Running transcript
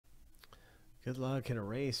Good luck in a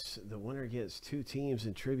race. The winner gets 2 teams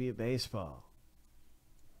in Tribute Baseball.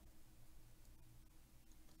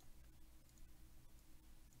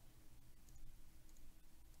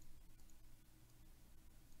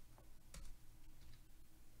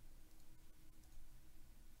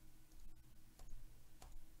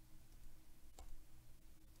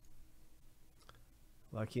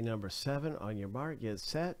 Lucky number 7. On your mark, get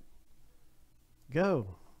set,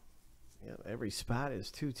 go. Yeah, every spot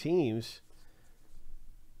is 2 teams.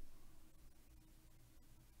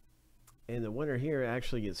 And the winner here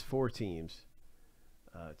actually gets 4 teams,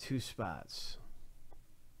 2 spots.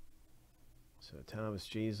 So Thomas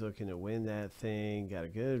G's looking to win that thing. Got a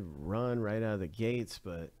good run right out of the gates,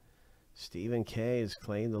 but Stephen K has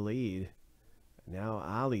claimed the lead. Now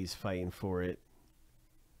Ollie's fighting for it.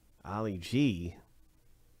 Ollie G.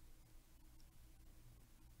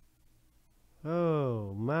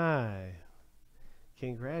 Oh my.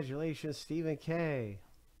 Congratulations, Stephen K.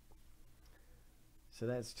 So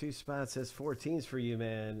that's 2 spots. That's 4 teams for you,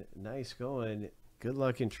 man. Nice going. Good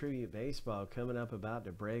luck in Tribute Baseball. Coming up about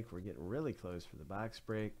to break. We're getting really close for the box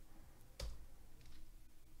break.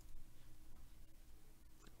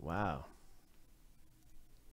 Wow.